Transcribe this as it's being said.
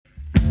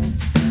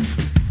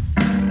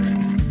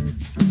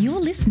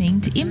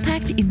listening to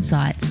Impact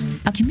Insights,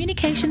 a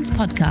communications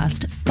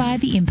podcast by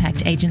the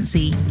Impact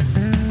Agency.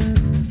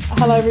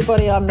 Hello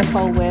everybody, I'm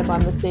Nicole Webb,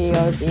 I'm the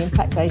CEO of the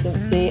Impact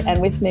Agency,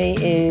 and with me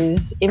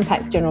is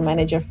Impact's General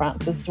Manager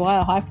Frances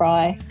Dwyer. Hi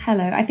Fry.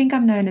 Hello, I think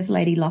I'm known as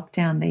Lady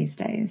Lockdown these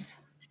days.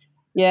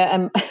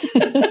 Yeah,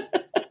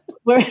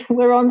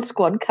 we're on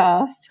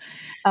Squadcast,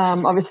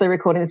 obviously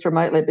recording this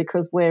remotely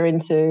because we're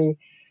into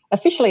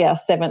officially our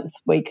 7th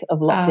week of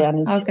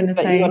lockdown. I was going to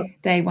say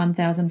day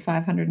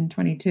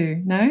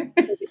 1522, no?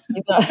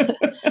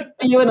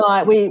 You and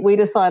I, we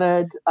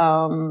decided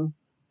a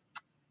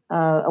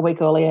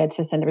week earlier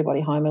to send everybody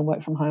home and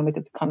work from home. We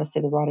could kind of see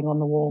the writing on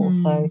the wall.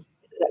 So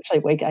this is actually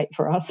week 8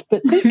 for us,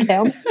 but this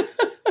counts.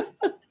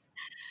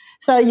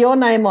 So your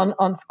name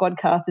on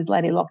Squadcast is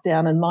Lady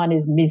Lockdown and mine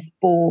is Miss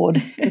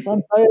Bored because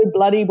I'm so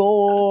bloody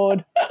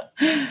bored.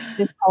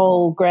 This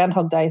whole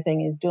Groundhog Day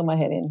thing is doing my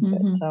head in.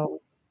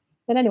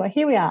 But anyway,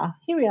 here we are.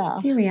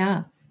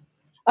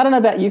 I don't know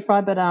about you,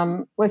 Fry, but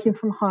working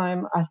from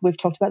home, we've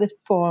talked about this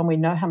before and we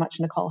know how much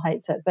Nicole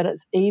hates it, but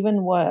it's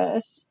even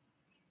worse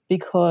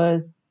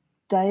because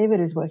David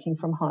is working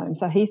from home.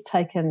 So he's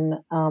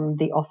taken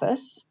the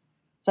office.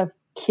 So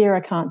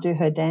Kira can't do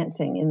her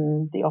dancing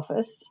in the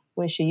office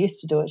where she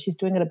used to do it. She's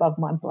doing it above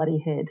my bloody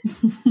head.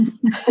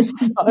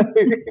 So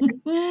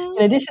in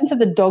addition to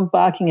the dog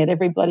barking at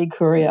every bloody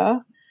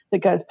courier that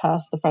goes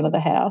past the front of the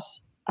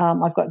house,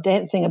 I've got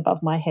dancing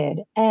above my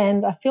head.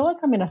 And I feel like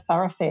I'm in a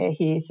thoroughfare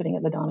here sitting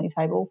at the dining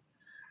table.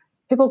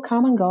 People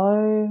come and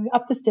go,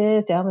 up the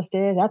stairs, down the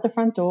stairs, out the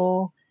front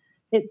door.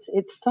 It's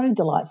so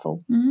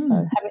delightful.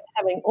 So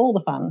having all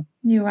the fun.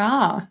 You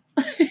are.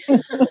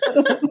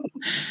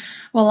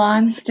 Well,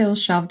 I'm still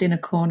shoved in a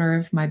corner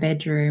of my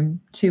bedroom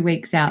 2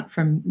 weeks out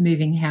from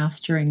moving house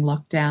during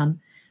lockdown.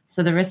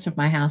 So the rest of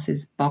my house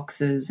is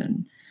boxes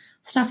and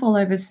stuff all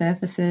over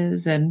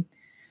surfaces. And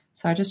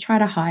so I just try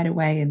to hide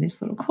away in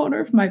this little corner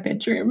of my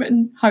bedroom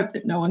and hope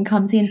that no one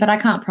comes in. But I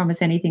can't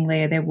promise anything,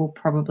 Leah. There will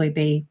probably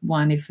be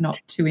 1, if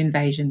not 2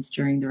 invasions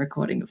during the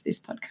recording of this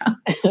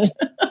podcast.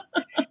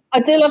 I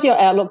do love your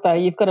outlook, though.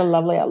 You've got a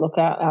lovely outlook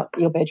out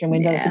your bedroom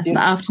window. Yeah, the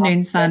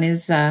afternoon sun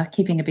is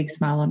keeping a big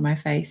smile on my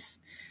face.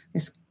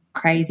 This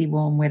crazy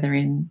warm weather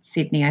in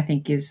Sydney, I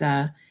think, is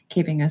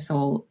keeping us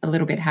all a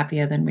little bit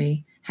happier than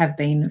we have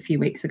been a few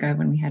weeks ago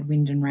when we had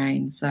wind and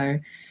rain. So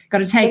got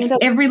to take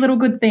every little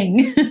good thing.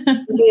 You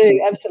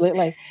do,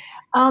 absolutely.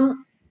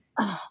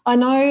 I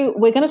know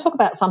we're going to talk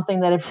about something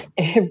that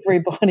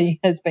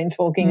everybody has been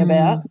talking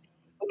about.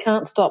 We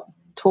can't stop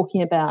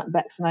talking about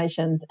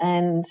vaccinations,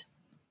 and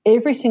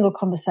every single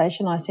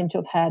conversation I seem to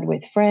have had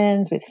with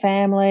friends, with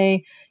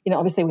family,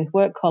 obviously with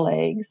work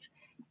colleagues,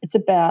 it's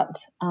about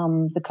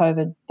the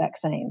COVID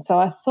vaccine. So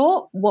I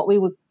thought what we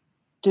would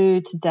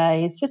do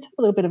today is just have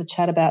a little bit of a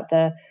chat about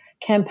the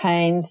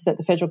campaigns that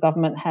the federal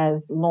government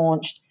has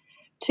launched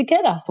to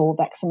get us all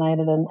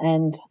vaccinated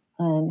and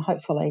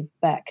hopefully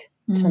back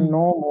to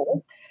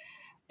normal.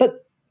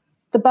 But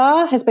the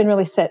bar has been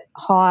really set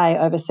high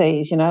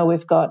overseas.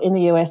 We've got in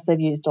the US they've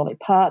used Dolly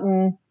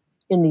Parton,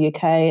 in the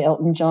UK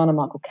Elton John and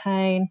Michael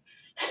Caine,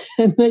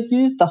 and they've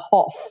used the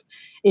Hoff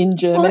in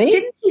Germany. Well,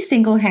 didn't he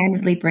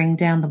single-handedly bring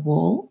down the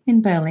wall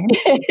in Berlin?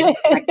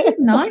 Like, he's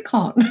an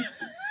icon.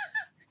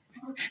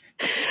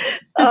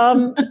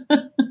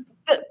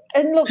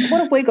 And look,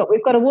 what have we got?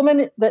 We've got a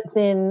woman that's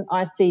in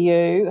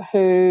ICU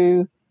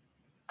who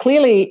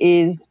clearly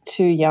is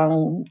too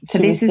young to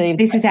receive.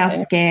 This is our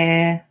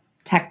scare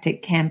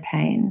tactic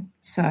campaign.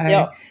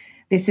 So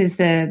this is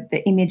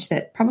the image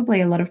that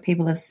probably a lot of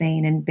people have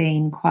seen and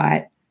been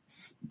quite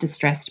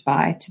distressed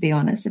by, to be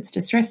honest. It's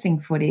distressing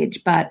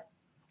footage, but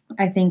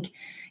I think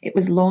it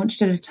was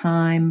launched at a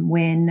time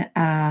when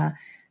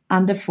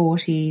under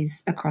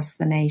 40s across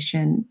the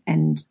nation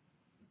and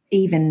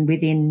even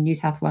within New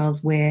South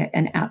Wales where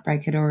an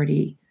outbreak had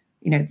already,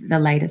 the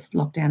latest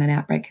lockdown and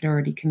outbreak had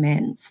already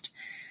commenced,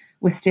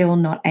 were still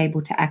not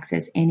able to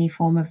access any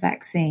form of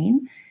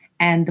vaccine.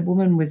 And the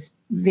woman was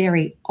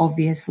very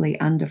obviously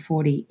under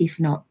 40, if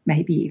not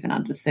maybe even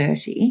under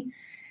 30.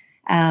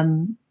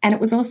 And it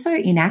was also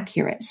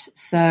inaccurate.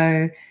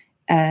 So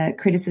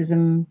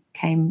criticism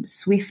came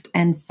swift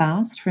and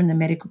fast from the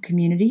medical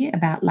community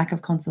about lack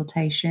of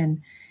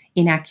consultation,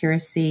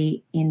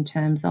 inaccuracy in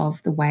terms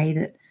of the way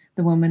that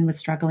the woman was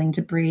struggling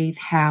to breathe,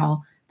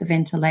 how the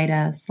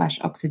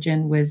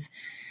ventilator/oxygen was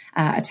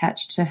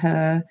attached to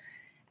her,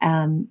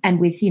 and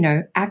with,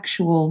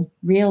 actual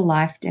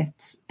real-life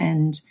deaths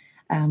and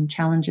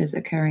challenges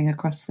occurring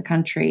across the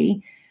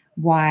country,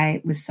 why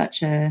it was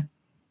such a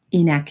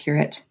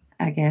inaccurate,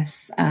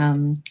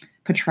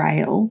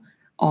 portrayal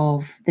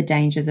of the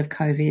dangers of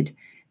COVID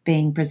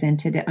being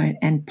presented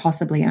and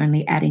possibly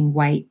only adding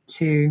weight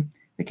to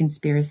the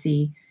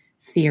conspiracy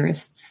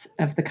theorists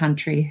of the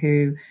country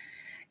who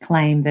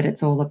claim that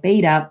it's all a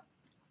beat-up.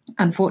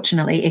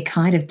 Unfortunately, it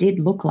kind of did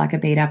look like a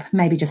beat-up,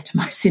 maybe just to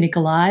my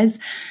cynical eyes.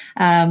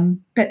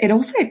 But it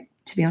also,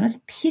 to be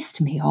honest,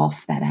 pissed me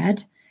off, that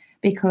ad,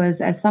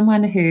 because as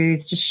someone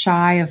who's just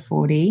shy of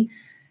 40,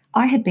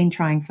 I had been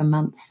trying for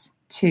months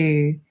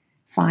to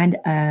find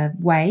a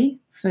way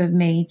for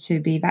me to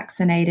be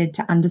vaccinated,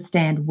 to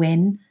understand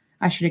when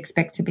I should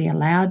expect to be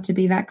allowed to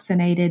be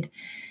vaccinated,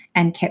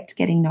 and kept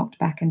getting knocked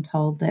back and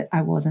told that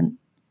I wasn't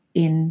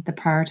in the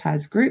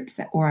prioritised groups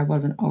or I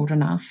wasn't old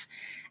enough.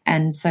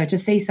 And so to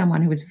see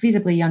someone who was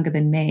visibly younger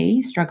than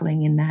me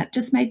struggling in that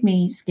just made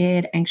me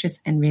scared, anxious,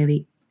 and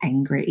really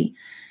angry.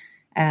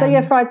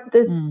 Fry,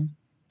 there's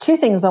two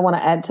things I want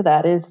to add to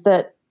that is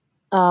that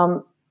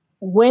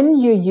when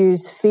you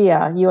use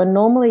fear, you are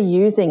normally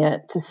using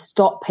it to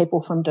stop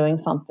people from doing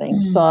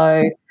something.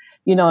 So,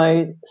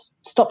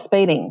 stop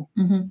speeding,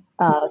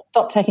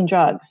 stop taking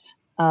drugs,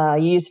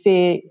 use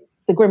fear.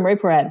 The Grim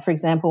Reaper ad, for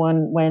example,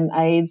 when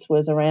AIDS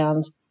was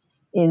around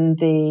in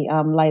the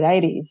late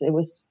 80s,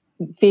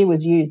 fear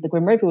was used, the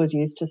Grim Reaper was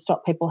used to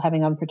stop people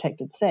having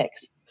unprotected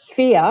sex.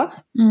 Fear,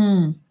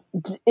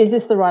 is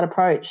this the right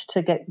approach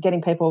to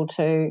getting people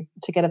to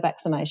get a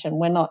vaccination?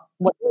 We're not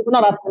asking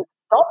them to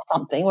stop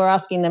something, we're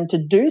asking them to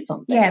do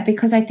something. Yeah,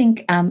 because I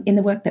think in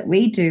the work that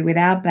we do with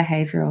our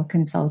behavioural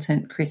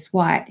consultant, Chris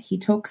White, he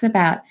talks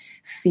about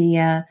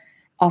fear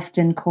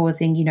often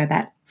causing,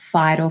 that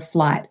fight or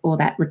flight or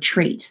that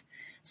retreat.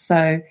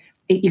 So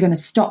you're going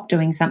to stop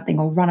doing something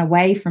or run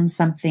away from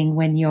something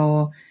when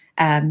you're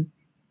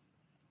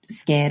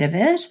scared of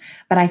it.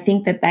 But I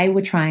think that they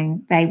were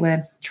trying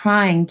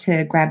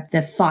to grab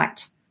the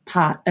fight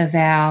part of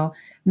our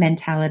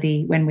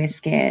mentality when we're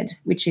scared,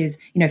 which is,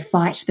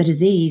 fight the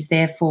disease,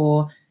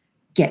 therefore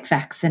get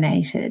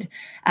vaccinated.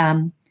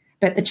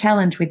 But the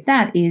challenge with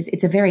that is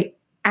it's a very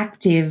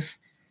active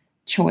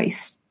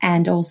choice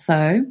and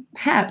also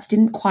perhaps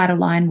didn't quite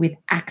align with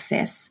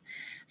access.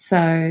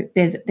 So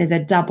there's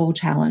a double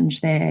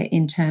challenge there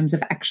in terms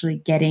of actually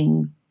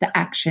getting the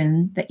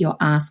action that you're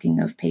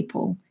asking of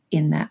people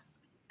in that.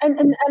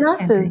 And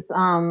us as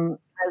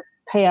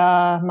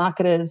PR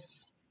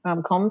marketers,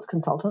 comms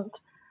consultants,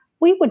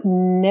 we would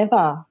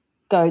never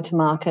go to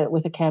market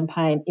with a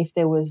campaign if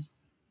there was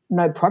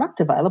no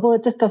product available.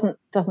 It just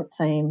doesn't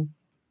seem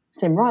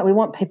right. We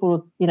want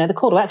people, the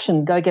call to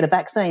action, go get a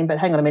vaccine, but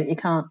hang on a minute, you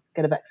can't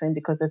get a vaccine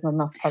because there's not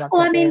enough product.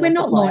 Well, I mean, we're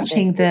not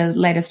launching the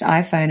latest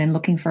iPhone and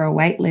looking for a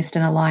wait list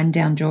and a line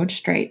down George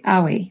Street,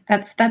 are we?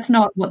 That's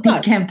not what this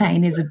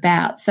campaign is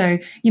about. So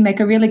you make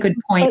a really good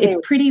point. It's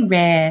pretty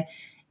rare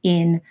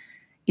in,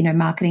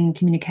 marketing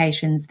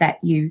communications that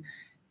you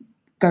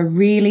go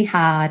really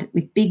hard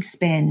with big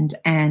spend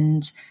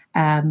and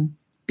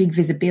big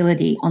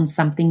visibility on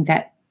something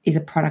that is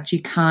a product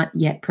you can't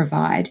yet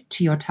provide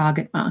to your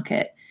target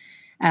market.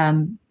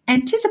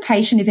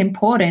 Anticipation is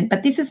important,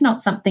 but this is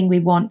not something we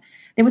want.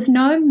 There was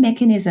no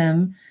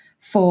mechanism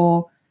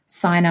for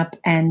sign up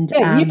and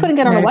you couldn't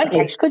get on a wait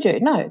list, could you?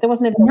 No, there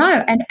wasn't.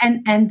 No,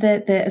 and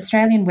the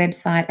Australian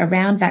website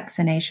around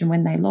vaccination,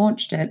 when they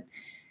launched it,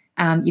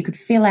 you could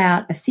fill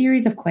out a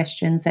series of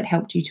questions that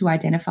helped you to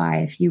identify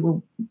if you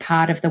were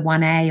part of the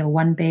 1A or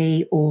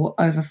 1B or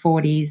over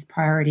 40s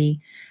priority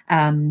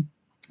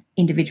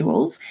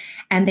individuals.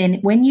 And then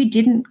when you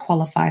didn't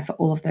qualify for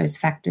all of those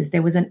factors,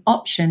 there was an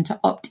option to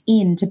opt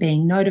in to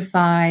being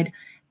notified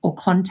or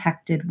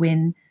contacted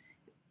when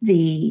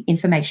the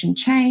information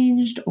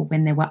changed or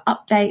when there were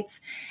updates.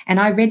 And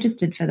I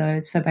registered for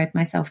those for both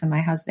myself and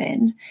my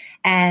husband.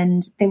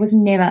 And there was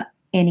never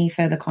any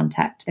further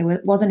contact.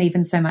 There wasn't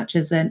even so much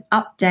as an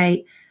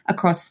update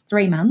across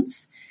 3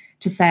 months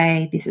to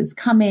say this is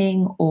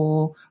coming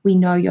or we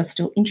know you're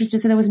still interested.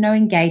 So there was no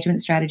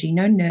engagement strategy,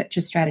 no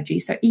nurture strategy.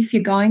 So if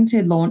you're going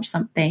to launch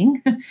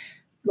something,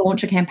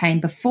 launch a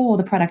campaign before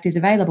the product is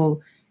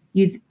available,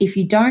 if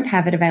you don't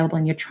have it available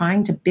and you're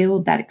trying to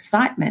build that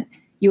excitement,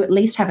 you at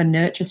least have a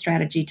nurture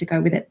strategy to go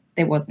with it.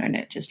 There was no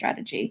nurture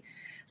strategy.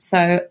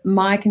 So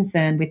my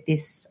concern with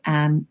this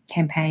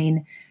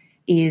campaign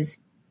is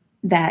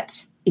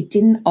that it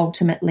didn't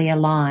ultimately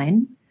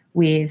align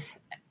with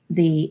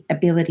the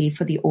ability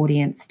for the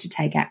audience to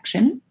take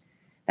action.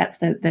 That's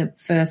the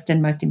first and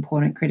most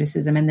important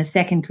criticism. And the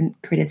second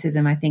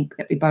criticism I think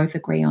that we both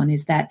agree on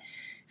is that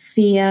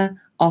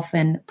fear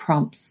often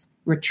prompts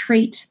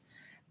retreat.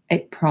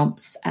 It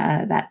prompts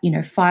that,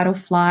 fight or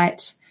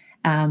flight,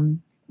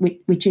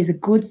 which is a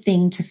good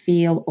thing to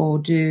feel or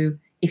do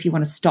if you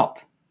want to stop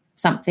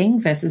something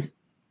versus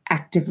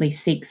actively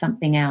seek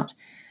something out.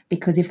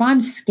 Because if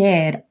I'm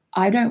scared,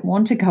 I don't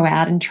want to go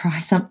out and try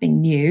something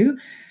new.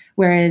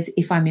 Whereas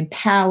if I'm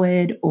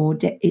empowered or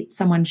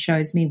someone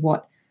shows me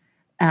what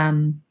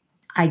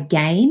I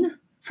gain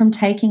from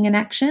taking an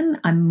action,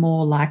 I'm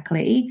more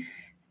likely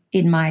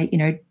in my,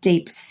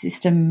 deep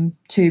system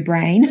 2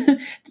 brain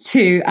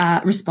to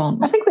respond.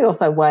 I think we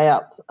also weigh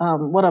up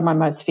what am I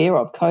most fear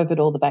of, COVID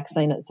or the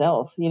vaccine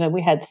itself?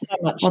 We had so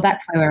much. Well,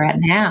 that's where we're at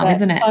now,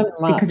 isn't it? So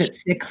much. Because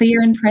it's a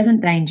clear and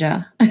present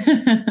danger.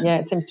 Yeah,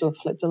 it seems to have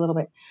flipped a little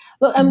bit.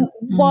 Look,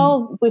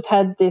 while we've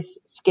had this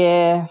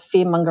scare,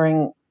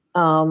 fear-mongering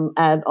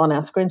ad on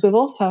our screens, we've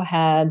also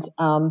had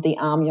the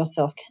Arm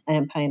Yourself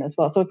campaign as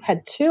well. So we've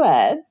had 2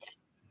 ads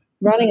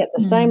running at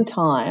the same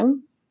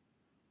time,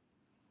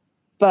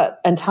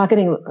 and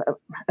targeting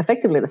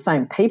effectively the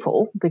same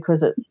people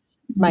because it's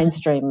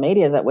mainstream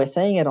media that we're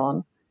seeing it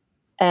on.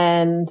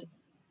 And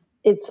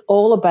it's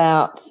all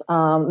about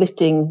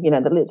lifting,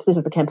 this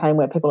is the campaign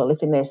where people are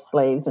lifting their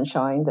sleeves and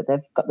showing that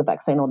they've got the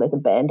vaccine, or there's a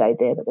Band-Aid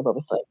there that they've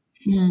obviously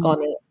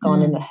gone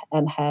in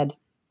and had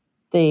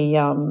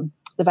the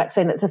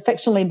vaccine. It's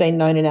affectionately been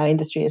known in our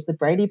industry as the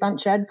Brady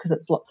Bunch ad, because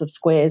it's lots of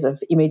squares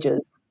of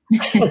images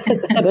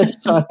that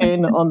are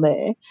shown on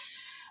there.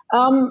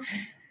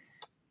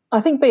 I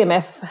think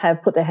BMF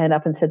have put their hand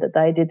up and said that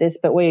they did this,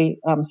 but we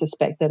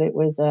suspect that it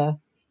was an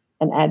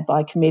ad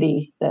by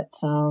committee that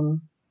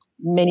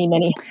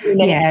many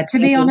to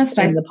be honest,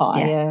 in the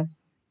pie.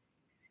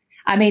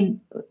 I mean,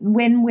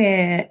 when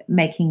we're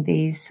making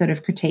these sort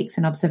of critiques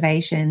and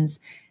observations,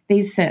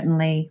 these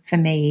certainly, for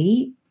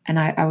me, and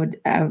I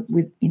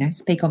would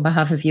speak on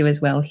behalf of you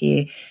as well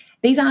here,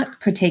 these aren't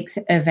critiques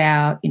of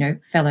our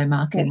fellow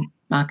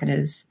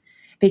marketers,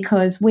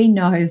 because we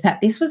know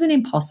that this was an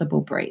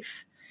impossible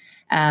brief.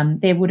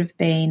 There would have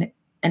been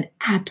an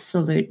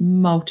absolute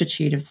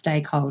multitude of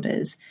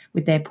stakeholders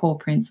with their paw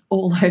prints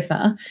all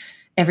over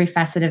every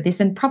facet of this.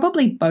 And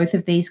probably both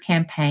of these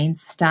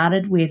campaigns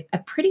started with a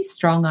pretty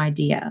strong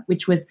idea,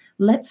 which was,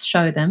 let's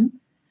show them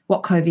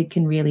what COVID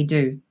can really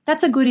do.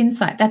 That's a good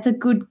insight. That's a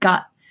good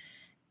gut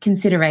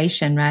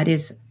consideration, right?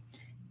 Is,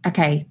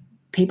 okay,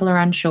 people are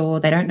unsure.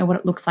 They don't know what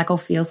it looks like or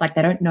feels like.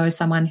 They don't know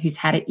someone who's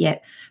had it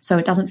yet, so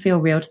it doesn't feel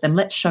real to them.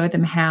 Let's show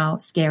them how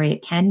scary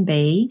it can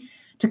be,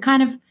 to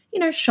kind of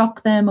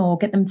shock them or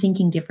get them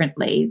thinking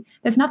differently.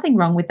 There's nothing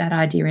wrong with that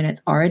idea in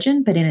its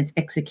origin, but in its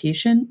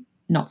execution,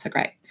 not so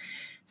great.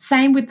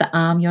 Same with the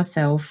arm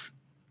yourself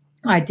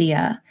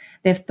idea.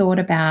 They've thought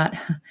about,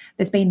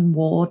 there's been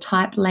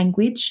war-type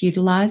language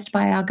utilised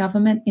by our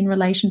government in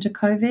relation to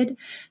COVID.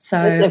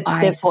 So they've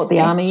brought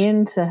the army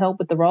in to help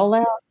with the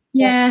rollout.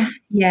 Yeah.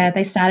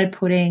 They started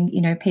putting,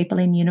 people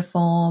in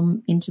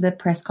uniform into the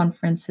press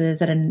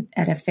conferences at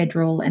a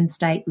federal and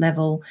state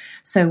level.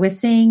 So we're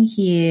seeing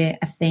here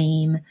a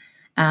theme.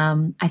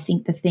 I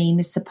think the theme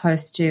is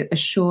supposed to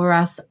assure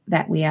us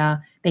that we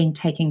are being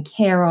taken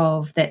care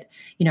of, that,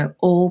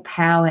 all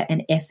power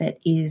and effort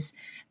is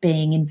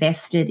being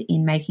invested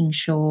in making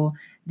sure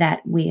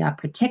that we are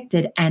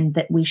protected, and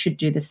that we should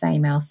do the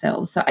same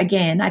ourselves. So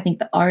again, I think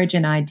the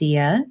origin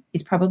idea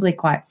is probably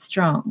quite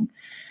strong.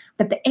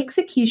 But the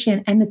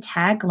execution and the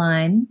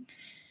tagline,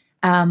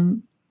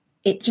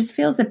 it just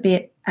feels a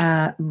bit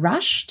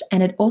rushed,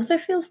 and it also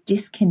feels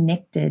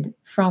disconnected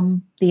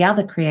from the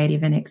other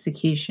creative and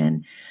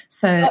execution.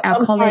 So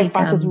our colleague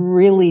is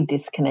really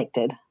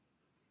disconnected.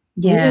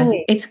 Yeah,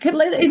 really?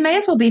 It may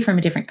as well be from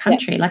a different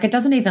country. Like, it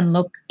doesn't even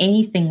look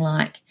anything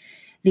like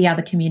the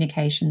other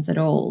communications at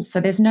all.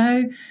 So there's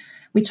no.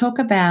 We talk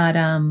about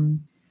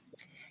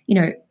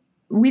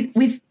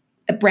with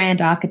a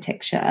brand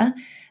architecture.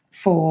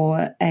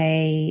 For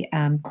a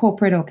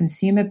corporate or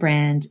consumer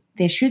brand,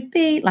 there should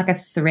be like a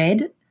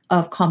thread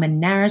of common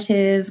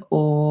narrative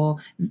or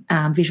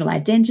visual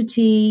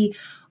identity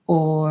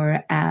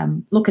or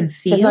look and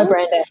feel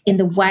in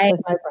the way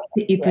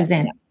that you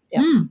present.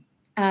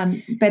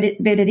 But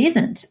it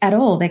isn't at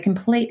all. They're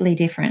completely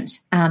different.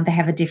 They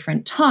have a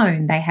different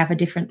tone. They have a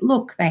different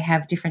look. They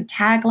have different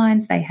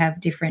taglines. They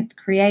have different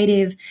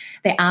creative.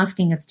 They're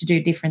asking us to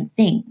do different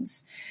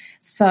things.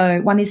 So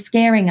one is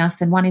scaring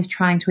us and one is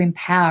trying to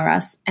empower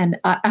us. And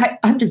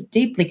I'm just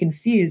deeply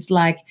confused,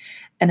 like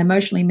an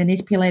emotionally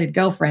manipulated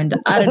girlfriend,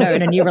 I don't know,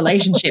 in a new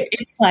relationship.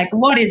 It's like,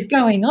 what is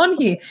going on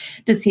here?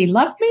 Does he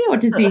love me or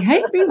does he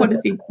hate me? What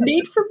does he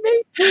need from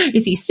me?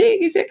 Is he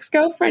seeing his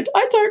ex-girlfriend?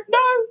 I don't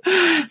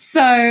know.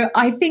 So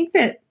I think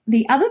that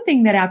the other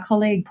thing that our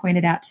colleague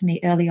pointed out to me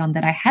early on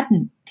that I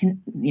hadn't,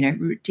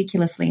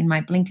 ridiculously in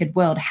my blinkered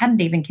world,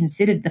 hadn't even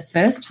considered the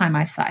first time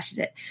I cited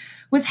it,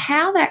 was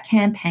how that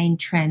campaign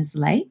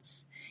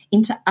translates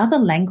into other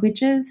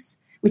languages,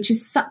 which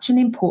is such an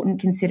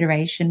important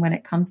consideration when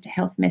it comes to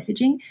health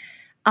messaging.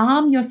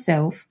 Arm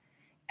yourself.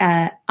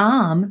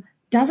 Arm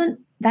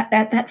doesn't,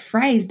 that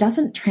phrase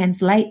doesn't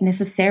translate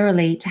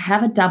necessarily to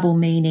have a double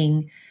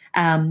meaning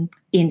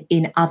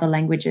in other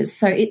languages.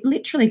 So it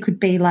literally could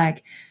be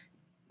like,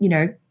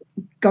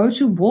 go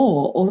to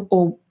war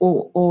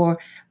or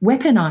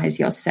weaponize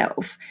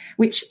yourself,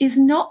 which is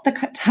not the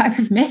type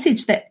of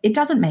message that it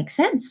doesn't make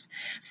sense.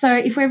 So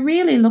if we're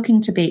really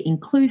looking to be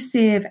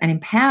inclusive and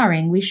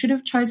empowering, we should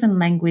have chosen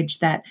language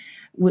that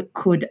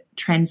could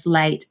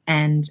translate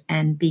and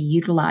be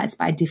utilized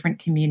by different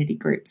community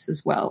groups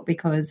as well,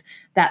 because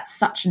that's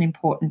such an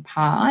important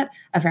part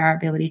of our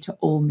ability to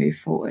all move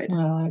forward.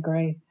 Oh, I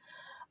agree.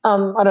 I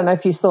don't know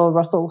if you saw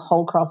Russell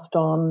Holcroft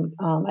on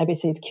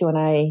ABC's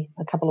Q&A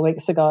a couple of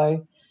weeks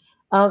ago.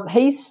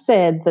 He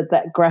said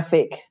that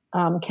graphic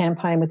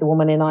campaign with the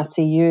woman in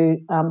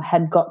ICU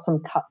had got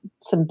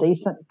some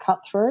decent cut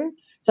through.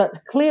 So it's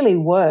clearly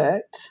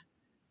worked.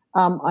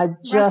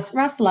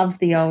 Russ loves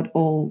the old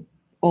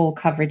all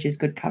coverage is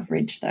good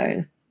coverage,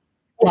 though.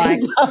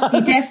 Like,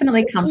 he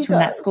definitely comes from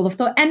that school of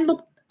thought. And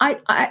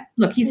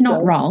look, he's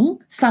not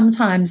wrong.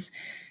 Sometimes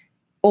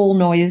all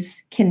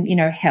noise can,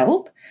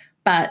 help.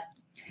 But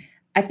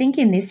I think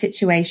in this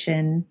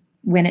situation,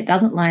 when it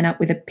doesn't line up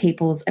with a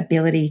people's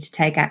ability to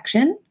take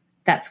action,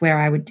 that's where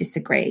I would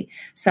disagree.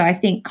 So I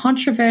think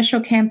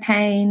controversial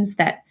campaigns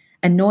that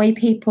annoy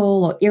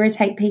people or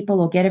irritate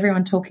people or get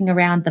everyone talking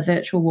around the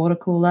virtual water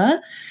cooler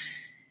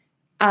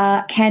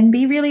can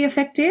be really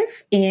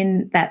effective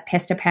in that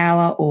pester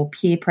power or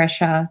peer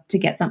pressure to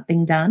get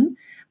something done.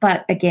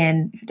 But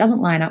again, if it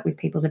doesn't line up with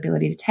people's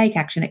ability to take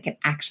action, it can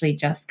actually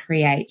just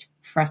create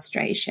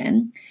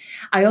frustration.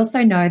 I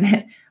also know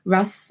that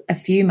Russ, a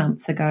few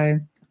months ago,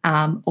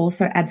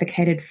 also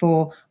advocated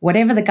for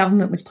whatever the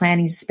government was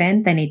planning to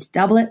spend, they need to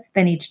double it,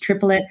 they need to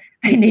triple it,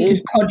 they need to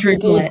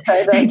quadruple it.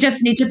 They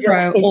just need to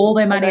throw all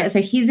their money.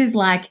 So his is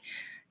like,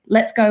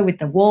 let's go with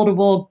the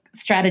wall-to-wall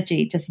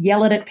strategy, just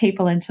yell it at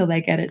people until they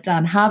get it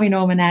done, Harvey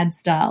Norman ad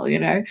style, you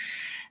know.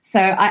 So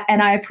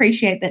I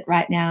appreciate that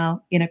right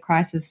now in a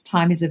crisis,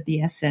 time is of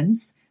the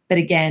essence. But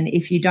again,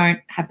 if you don't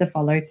have the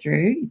follow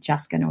through, you're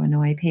just going to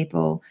annoy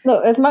people.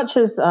 Look, as much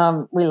as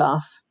we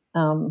laugh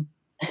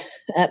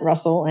at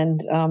Russell,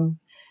 and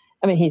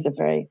I mean, he's a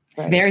very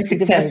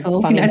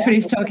successful. He knows what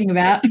he's talking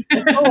about.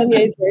 He's a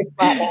very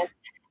smart man.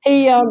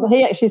 He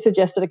actually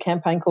suggested a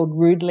campaign called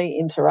Rudely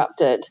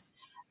Interrupted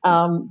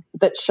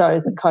that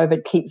shows that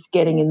COVID keeps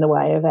getting in the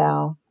way of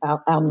our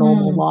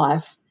normal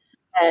life.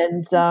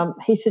 And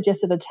he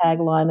suggested a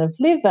tagline of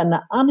live an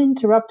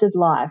uninterrupted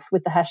life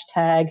with the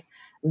hashtag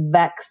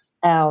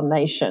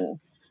 #VaxOurNation.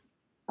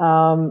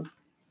 I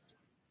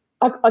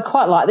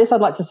quite like this. I'd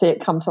like to see it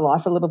come to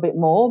life a little bit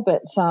more,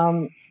 but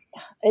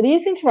it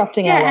is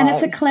interrupting our lives. Yeah, and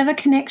it's a clever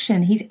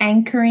connection. He's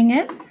anchoring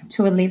it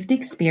to a lived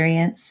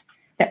experience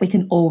that we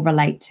can all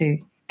relate to.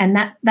 And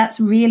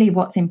that's really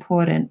what's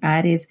important,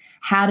 right, is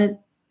how does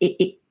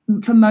it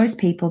for most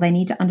people, they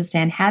need to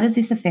understand, how does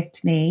this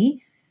affect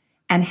me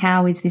and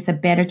how is this a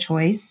better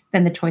choice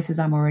than the choices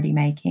I'm already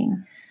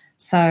making?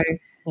 So,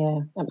 yeah,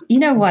 absolutely. You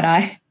know what,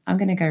 I'm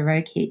going to go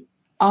rogue here.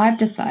 I've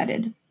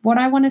decided what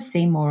I want to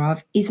see more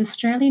of is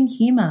Australian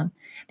humour,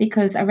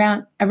 because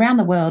around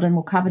the world, and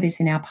we'll cover this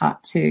in our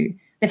part 2,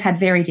 they've had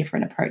very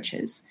different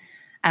approaches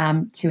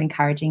to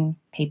encouraging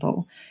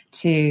people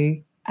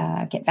to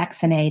get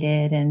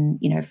vaccinated and,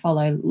 you know,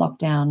 follow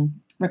lockdown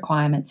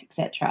requirements,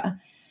 etc.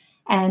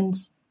 And,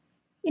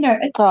 you know,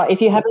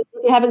 if you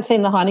haven't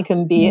seen the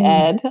Heineken beer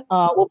ad,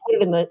 we'll put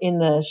it in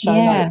the show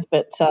notes.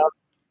 But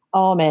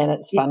oh man,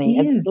 it's funny.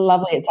 It's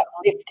lovely. It's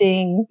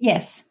uplifting.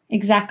 Yes,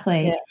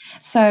 exactly. Yeah.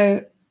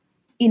 So,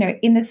 you know,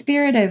 in the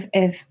spirit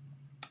of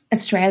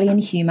Australian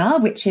humour,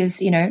 which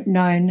is, you know,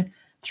 known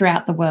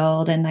throughout the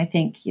world, and I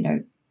think, you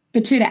know,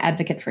 Batuta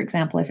Advocate, for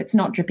example, if it's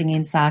not dripping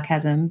in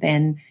sarcasm,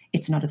 then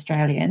it's not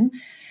Australian.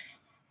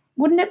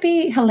 Wouldn't it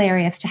be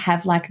hilarious to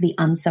have like the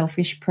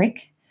unselfish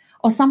prick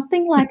or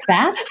something like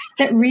that,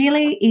 that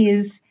really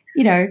is,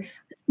 you know,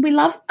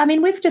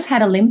 we've just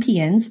had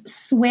Olympians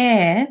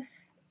swear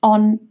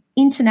on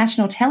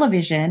international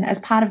television as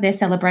part of their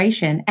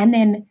celebration and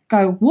then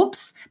go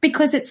whoops,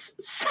 because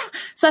it's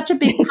such a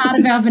big part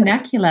of our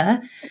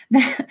vernacular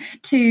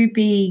to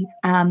be,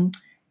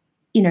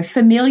 you know,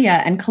 familiar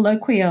and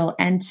colloquial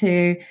and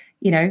to,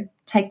 you know,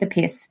 take the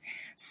piss.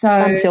 So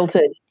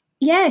unfiltered.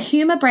 Yeah,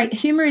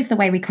 humor is the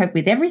way we cope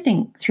with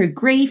everything, through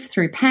grief,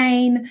 through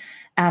pain,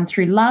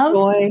 through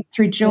love,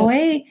 through joy.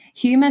 Yeah.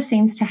 Humor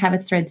seems to have a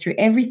thread through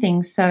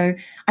everything. So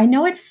I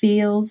know it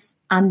feels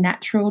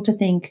unnatural to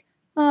think,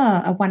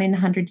 a 1 in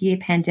 100-year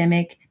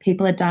pandemic,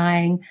 people are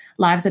dying,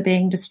 lives are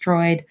being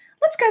destroyed.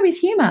 Let's go with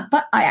humor.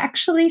 But I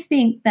actually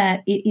think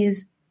that it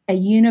is a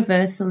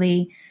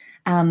universally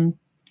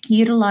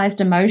utilised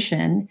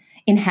emotion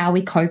in how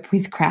we cope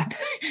with crap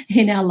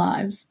in our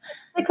lives.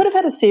 They could have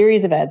had a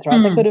series of ads,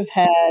 right? They could have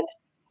had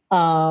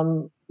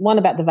one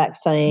about the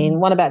vaccine,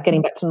 one about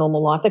getting back to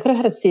normal life. They could have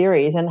had a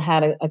series and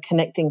had a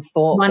connecting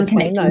thought. One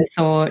connecting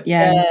thought,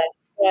 yeah.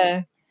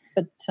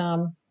 But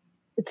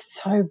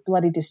it's so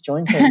bloody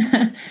disjointed.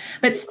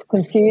 But it's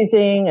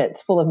confusing.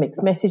 It's full of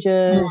mixed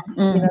messages.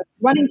 You know,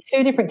 running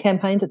 2 different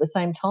campaigns at the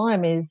same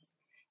time is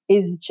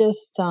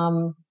just I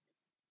don't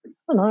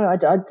know.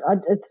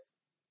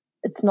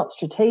 It's not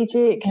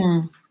strategic.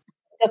 It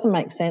doesn't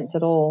make sense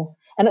at all.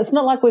 And it's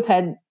not like we've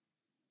had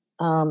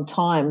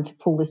time to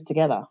pull this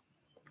together.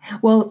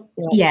 Well,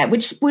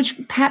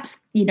 which perhaps,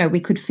 you know, we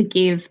could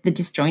forgive the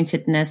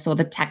disjointedness or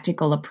the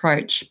tactical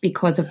approach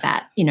because of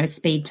that, you know,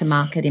 speed to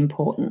market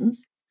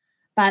importance.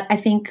 But I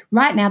think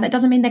right now that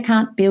doesn't mean they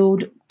can't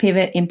build,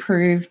 pivot,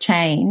 improve,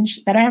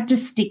 change. They don't have to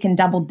stick and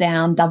double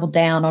down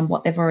on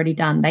what they've already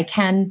done. They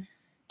can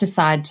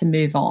decide to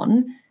move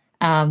on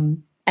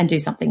and do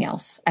something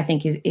else, I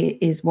think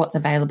is what's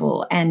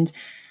available. And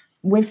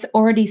we've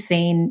already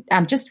seen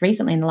just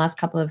recently in the last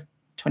couple of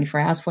 24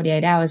 hours,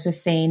 48 hours, we've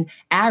seen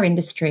our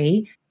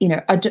industry, you know,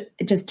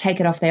 just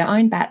take it off their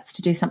own bats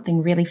to do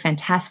something really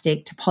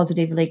fantastic to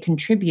positively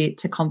contribute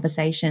to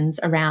conversations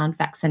around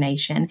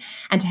vaccination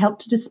and to help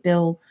to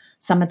dispel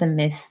some of the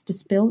myths,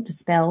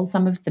 dispel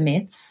some of the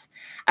myths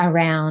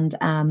around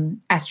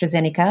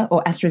AstraZeneca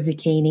or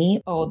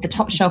AstraZucchini, or the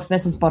top shelf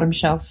versus bottom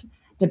shelf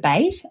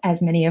debate,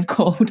 as many have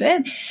called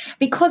it.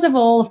 Because of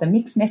all of the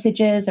mixed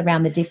messages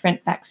around the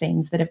different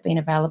vaccines that have been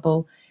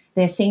available,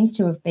 there seems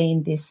to have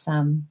been this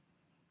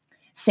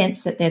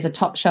sense that there's a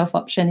top shelf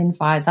option in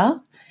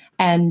Pfizer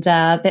and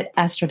that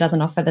Astra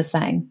doesn't offer the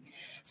same.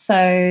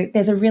 So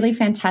there's a really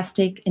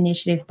fantastic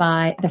initiative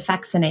by The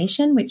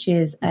Vaccination, which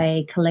is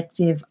a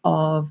collective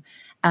of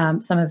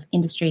some of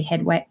industry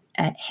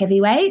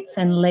heavyweights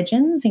and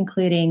legends,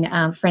 including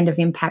friend of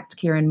Impact,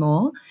 Kieran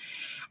Moore.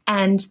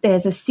 And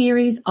there's a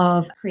series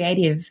of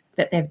creative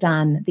that they've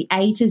done, the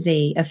A to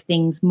Z of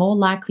things more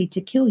likely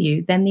to kill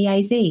you than the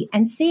AZ.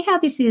 And see how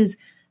this is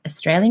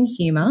Australian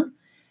humour,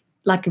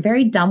 like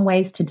very dumb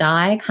ways to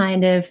die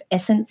kind of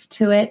essence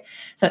to it.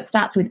 So it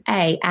starts with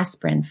A,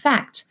 aspirin.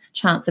 Fact,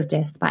 chance of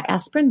death by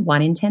aspirin,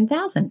 1 in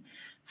 10,000.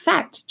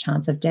 Fact,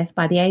 chance of death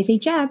by the AZ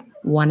jab,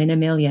 1 in a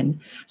million.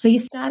 So you're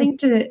starting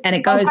to, and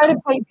it goes. Go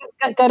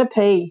to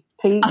P.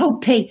 P. Oh,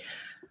 P.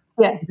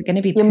 Yeah. Is it going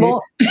to be poo?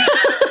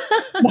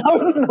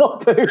 No, it's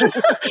not poo.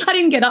 I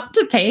didn't get up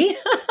to P.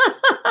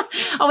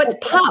 Oh, it's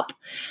pup.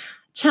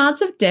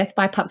 Chance of death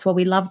by pups. Well,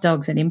 we love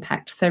dogs at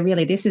Impact. So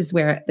really this is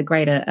where the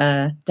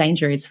greater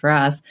danger is for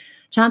us.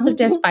 Chance of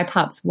death by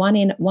pups, 1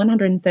 in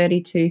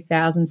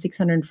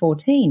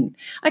 132,614.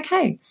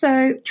 Okay,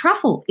 so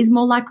truffle is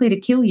more likely to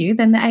kill you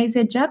than the AZ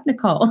jab,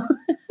 Nicole.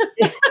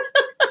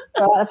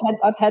 Well,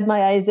 I've had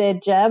my AZ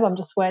jab. I'm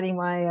just waiting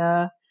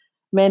my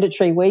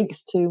mandatory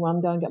weeks to go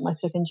and get my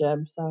second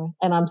jab. So,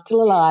 and I'm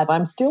still alive.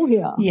 I'm still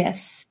here.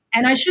 Yes,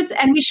 and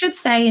we should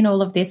say in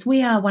all of this,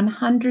 we are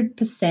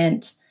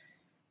 100%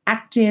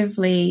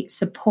 actively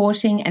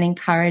supporting and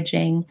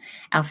encouraging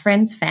our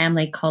friends,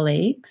 family,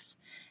 colleagues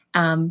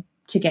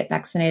to get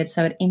vaccinated.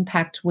 So at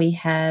Impact, we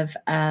have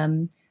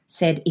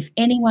said if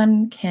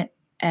anyone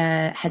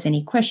has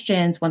any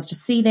questions, wants to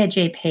see their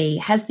GP,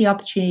 has the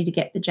opportunity to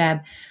get the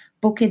jab,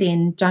 book it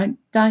in. Don't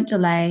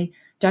delay.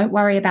 Don't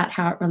worry about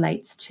how it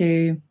relates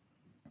to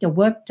your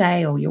work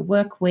day or your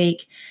work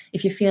week.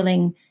 If you're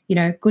feeling,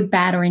 good,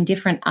 bad, or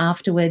indifferent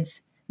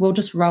afterwards, we'll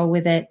just roll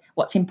with it.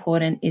 What's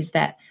important is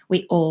that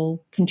we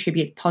all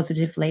contribute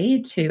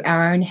positively to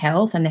our own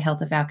health and the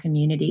health of our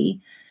community,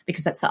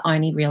 because that's the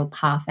only real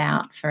path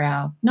out for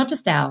not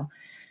just our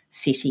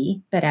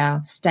city, but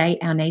our state,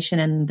 our nation,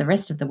 and the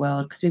rest of the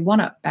world, because we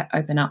want to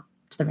open up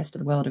to the rest of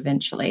the world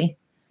eventually.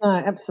 No,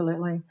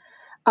 absolutely.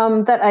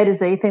 That A to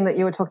Z thing that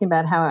you were talking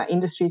about, how our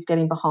industry is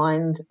getting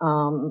behind,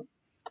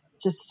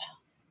 just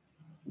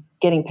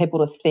getting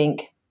people to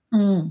think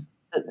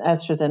that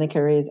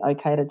AstraZeneca is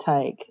okay to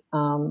take.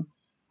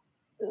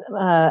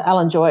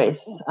 Alan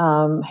Joyce,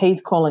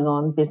 he's calling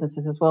on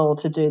businesses as well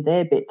to do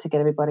their bit to get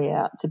everybody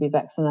out to be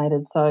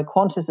vaccinated. So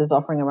Qantas is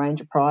offering a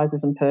range of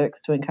prizes and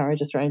perks to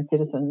encourage Australian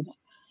citizens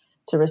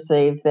to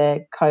receive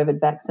their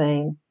COVID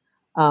vaccine.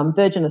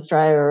 Virgin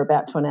Australia are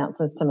about to announce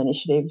some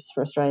initiatives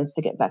for Australians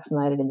to get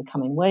vaccinated in the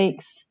coming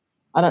weeks.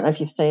 I don't know if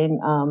you've seen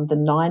the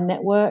Nine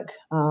Network.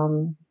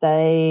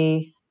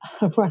 They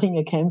are running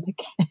a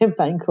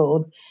campaign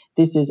called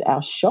This Is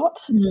Our Shot,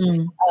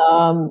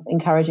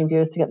 encouraging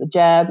viewers to get the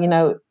jab.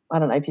 I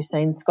don't know if you've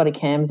seen Scotty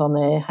Cam's on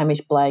there, Hamish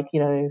Blake,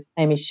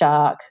 Amy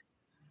Shark,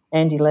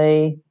 Andy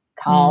Lee,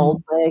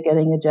 Carl, they're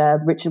getting a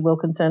jab, Richard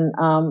Wilkinson,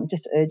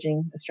 just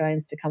urging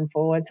Australians to come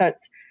forward. So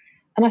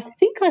and I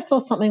think I saw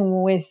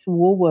something with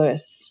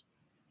Woolworths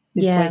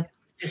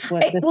this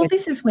week.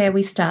 This is where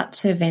we start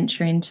to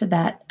venture into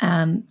that,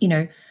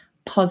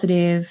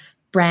 positive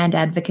brand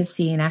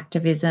advocacy and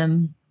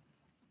activism,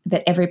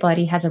 that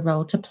everybody has a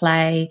role to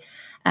play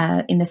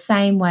in the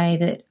same way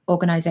that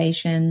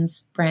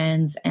organisations,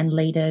 brands and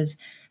leaders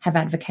have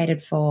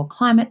advocated for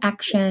climate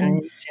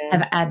action,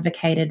 have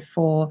advocated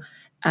for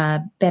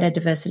better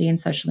diversity and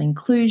social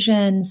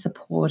inclusion,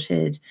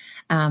 supported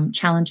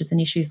challenges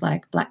and issues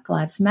like Black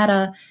Lives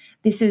Matter.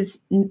 This is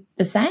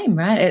the same,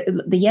 right?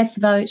 The yes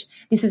vote,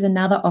 this is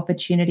another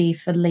opportunity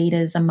for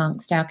leaders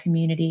amongst our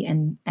community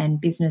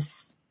and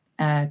business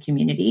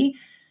community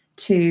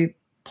to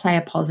play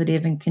a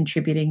positive and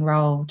contributing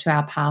role to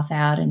our path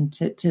out and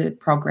to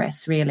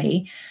progress,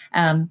 really.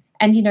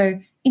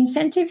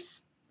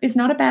 Incentives is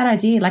not a bad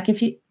idea. Like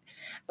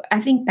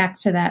I think back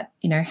to that,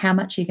 how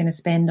much you're going to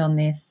spend on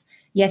this.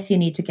 Yes, you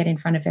need to get in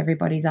front of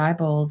everybody's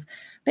eyeballs,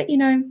 but,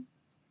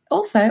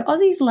 also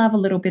Aussies love a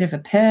little bit of a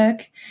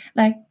perk.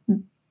 Like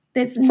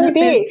there's free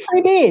beer.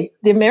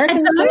 The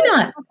Americans a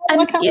donut.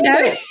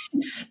 And,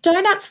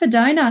 Donuts for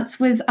Donuts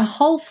was a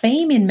whole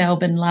theme in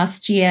Melbourne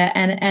last year,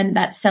 and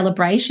that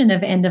celebration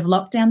of end of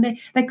lockdown,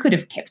 they could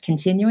have kept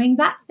continuing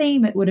that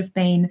theme. It would have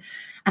been,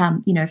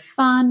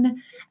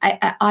 fun.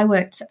 I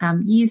worked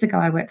years ago,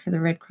 I worked for the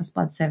Red Cross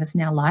Blood Service,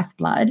 now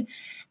Lifeblood,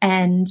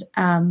 and,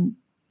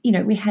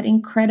 we had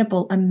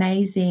incredible,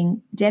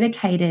 amazing,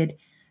 dedicated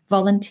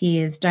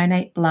volunteers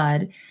donate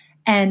blood.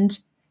 And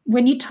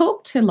when you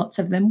talk to lots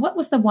of them, what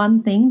was the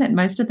one thing that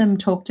most of them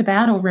talked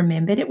about or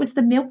remembered? It was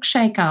the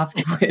milkshake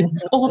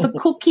afterwards or the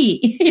cookie,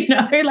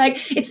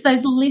 it's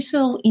those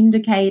little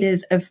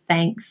indicators of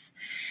thanks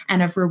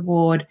and of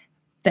reward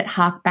that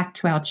hark back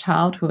to our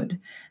childhood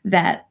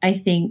that I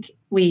think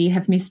we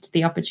have missed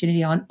the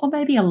opportunity on, or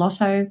maybe a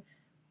lotto,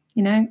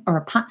 or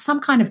a punt,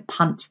 some kind of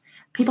punt.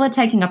 People are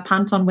taking a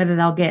punt on whether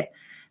they'll get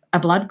a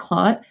blood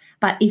clot,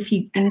 but if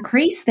you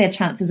increase their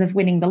chances of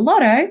winning the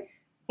lotto,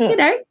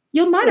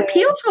 You might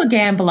appeal to a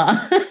gambler.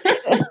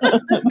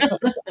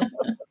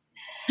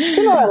 Do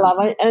you know what I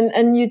love?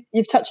 And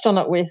you've touched on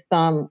it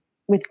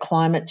with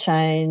climate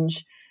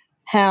change,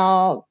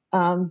 how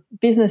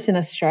business in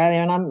Australia,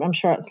 and I'm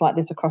sure it's like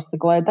this across the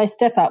globe, they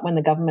step up when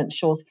the government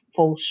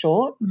falls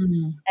short.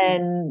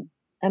 And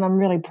I'm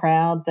really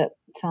proud that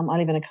I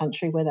live in a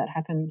country where that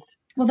happens.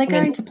 Well, they're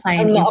going to play.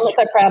 I'm not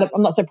so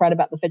proud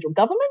about the federal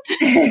government,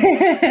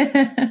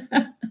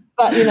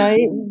 but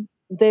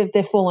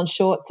they've fallen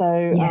short.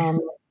 So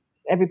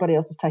everybody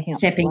else is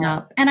stepping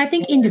up, and I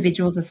think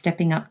individuals are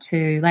stepping up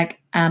too. Like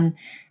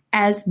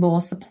as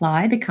more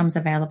supply becomes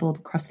available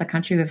across the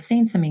country, we've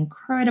seen some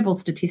incredible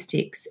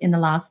statistics in the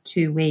last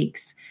 2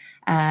 weeks.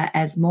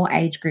 As more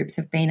age groups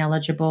have been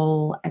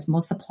eligible, as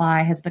more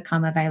supply has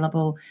become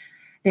available,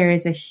 there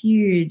is a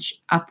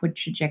huge upward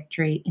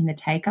trajectory in the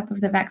take-up of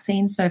the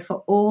vaccine. So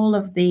for all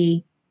of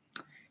the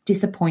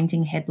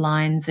disappointing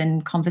headlines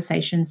and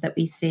conversations that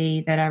we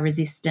see that are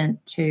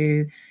resistant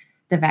to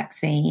the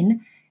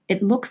vaccine,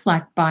 it looks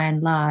like by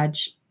and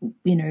large,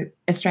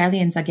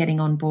 Australians are getting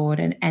on board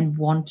and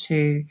want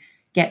to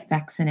get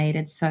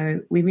vaccinated.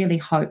 So we really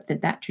hope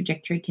that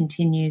trajectory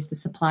continues, the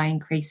supply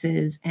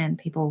increases, and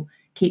people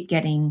keep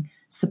getting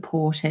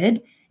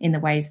supported in the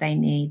ways they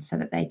need so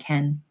that they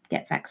can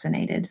get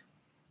vaccinated.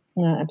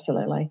 Yeah,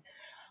 absolutely.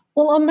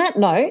 Well, on that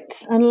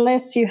note,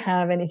 unless you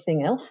have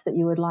anything else that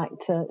you would like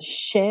to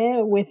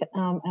share with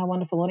our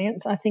wonderful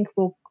audience, I think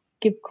we'll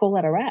call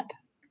that a wrap.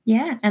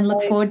 Yeah, and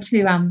look forward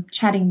to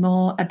chatting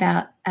more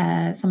about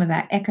some of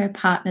our Echo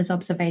Partners'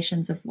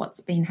 observations of what's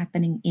been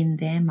happening in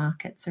their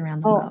markets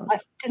around the world.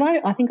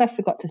 I think I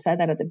forgot to say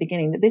that at the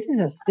beginning, that this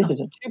is a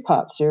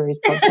 2-part series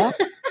podcast.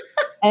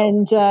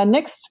 And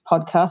next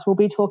podcast, we'll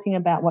be talking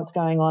about what's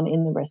going on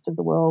in the rest of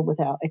the world with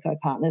our Echo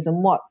Partners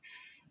and what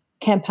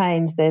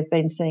campaigns they've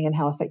been seeing and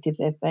how effective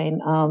they've been.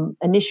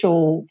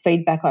 Initial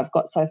feedback I've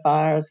got so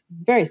far is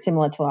very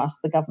similar to us.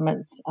 The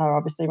governments are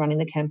obviously running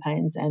the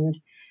campaigns, and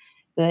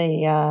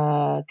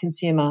the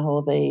consumer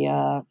or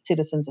the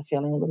citizens are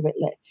feeling a little bit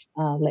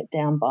let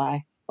down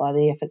by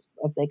the efforts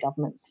of their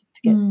governments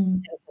to get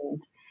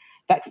citizens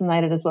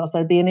vaccinated as well. So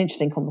it'd be an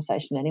interesting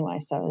conversation anyway.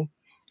 So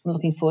I'm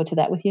looking forward to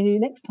that with you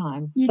next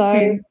time. You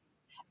too.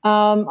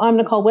 I'm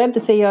Nicole Webb, the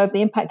CEO of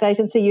the Impact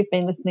Agency. You've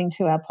been listening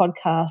to our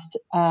podcast,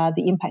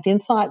 The Impact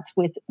Insights,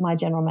 with my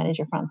General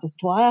Manager, Frances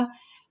Dwyer.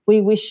 We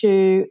wish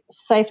you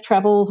safe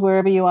travels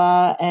wherever you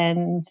are,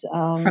 and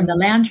from the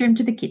lounge room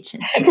to the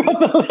kitchen. From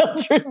the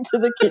lounge room to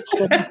the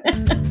kitchen.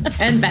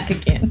 And back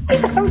again.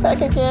 And back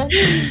again.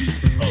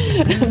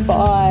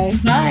 Bye.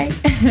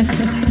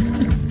 Bye.